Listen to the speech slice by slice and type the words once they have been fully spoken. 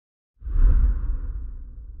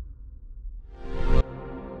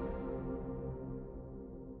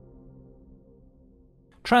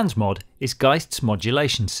TransMod is Geist's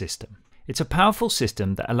modulation system. It's a powerful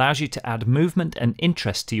system that allows you to add movement and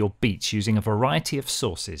interest to your beats using a variety of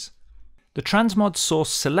sources. The TransMod source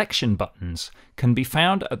selection buttons can be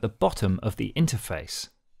found at the bottom of the interface.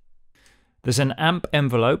 There's an amp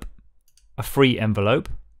envelope, a free envelope.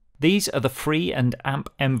 These are the free and amp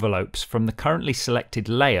envelopes from the currently selected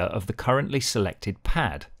layer of the currently selected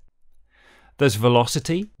pad. There's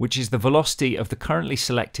velocity, which is the velocity of the currently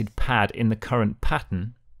selected pad in the current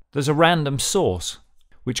pattern. There's a random source,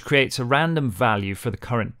 which creates a random value for the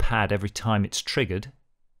current pad every time it's triggered.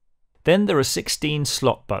 Then there are 16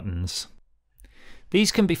 slot buttons.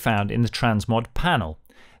 These can be found in the TransMod panel.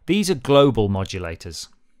 These are global modulators,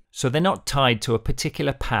 so they're not tied to a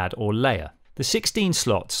particular pad or layer. The 16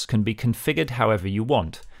 slots can be configured however you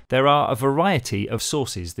want. There are a variety of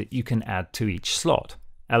sources that you can add to each slot.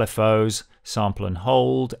 LFOs, sample and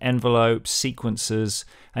hold, envelopes, sequencers,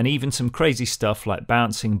 and even some crazy stuff like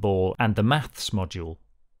bouncing ball and the maths module.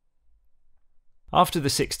 After the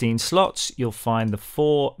 16 slots, you'll find the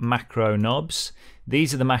 4 macro knobs.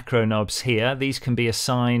 These are the macro knobs here. These can be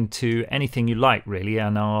assigned to anything you like really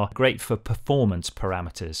and are great for performance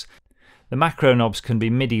parameters. The macro knobs can be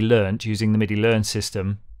MIDI learnt using the MIDI learn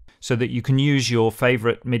system so that you can use your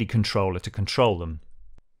favorite MIDI controller to control them.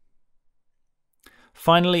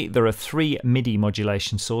 Finally, there are 3 MIDI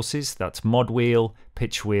modulation sources. That's mod wheel,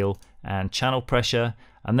 pitch wheel, and channel pressure.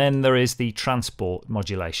 And then there is the transport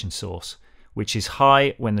modulation source, which is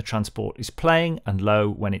high when the transport is playing and low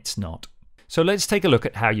when it's not. So let's take a look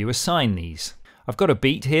at how you assign these. I've got a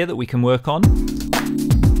beat here that we can work on.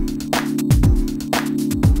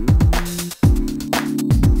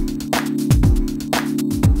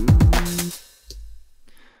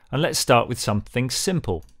 And let's start with something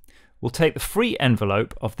simple. We'll take the free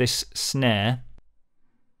envelope of this snare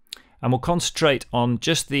and we'll concentrate on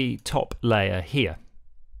just the top layer here.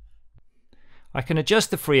 I can adjust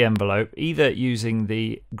the free envelope either using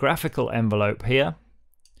the graphical envelope here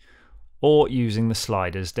or using the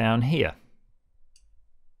sliders down here.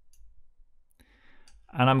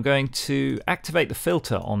 And I'm going to activate the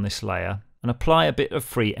filter on this layer and apply a bit of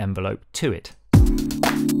free envelope to it.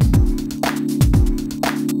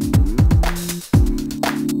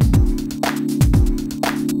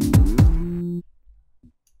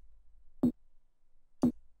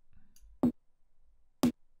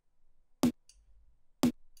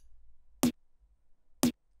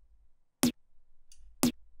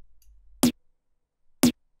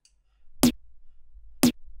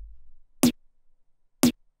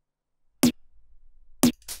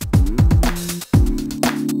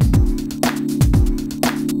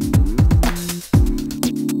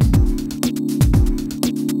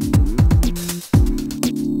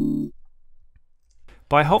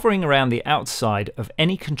 By hovering around the outside of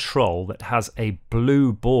any control that has a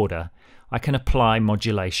blue border, I can apply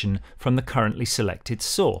modulation from the currently selected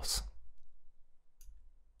source.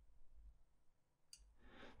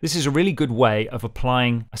 This is a really good way of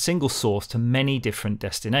applying a single source to many different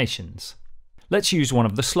destinations. Let's use one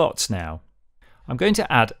of the slots now. I'm going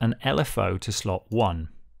to add an LFO to slot 1.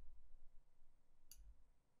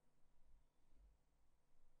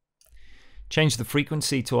 Change the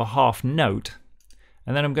frequency to a half note,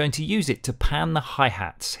 and then I'm going to use it to pan the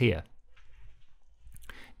hi-hats here.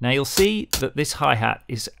 Now you'll see that this hi-hat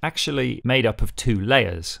is actually made up of 2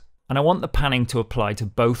 layers, and I want the panning to apply to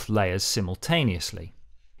both layers simultaneously.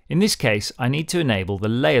 In this case, I need to enable the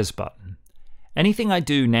layers button. Anything I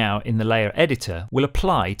do now in the layer editor will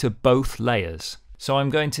apply to both layers. So I'm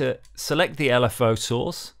going to select the LFO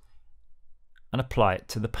source and apply it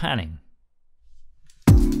to the panning.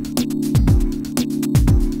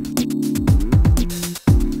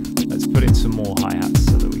 Put in some more hi-hats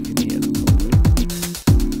so that we can hear them properly.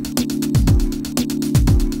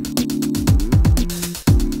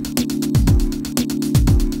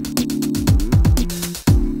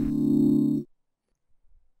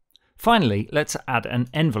 Finally, let's add an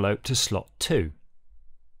envelope to slot 2.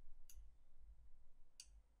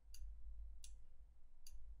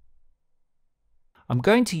 I'm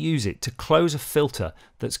going to use it to close a filter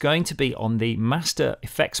that's going to be on the master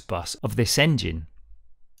effects bus of this engine.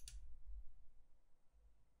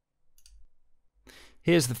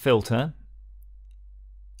 Here's the filter,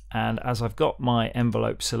 and as I've got my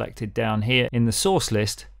envelope selected down here in the source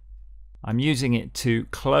list, I'm using it to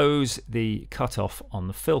close the cutoff on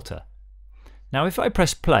the filter. Now if I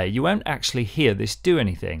press play, you won't actually hear this do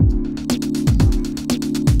anything,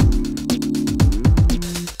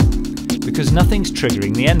 because nothing's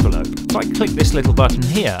triggering the envelope. If I click this little button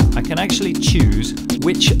here, I can actually choose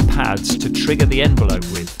which pads to trigger the envelope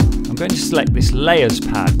with. I'm going to select this layers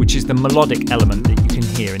pad, which is the melodic element that you can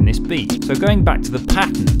hear in this beat. So going back to the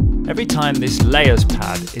pattern, every time this layers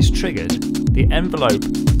pad is triggered, the envelope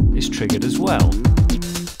is triggered as well.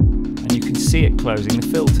 And you can see it closing the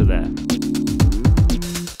filter there.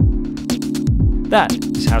 That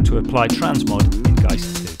is how to apply TransMod in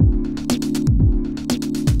Geist2.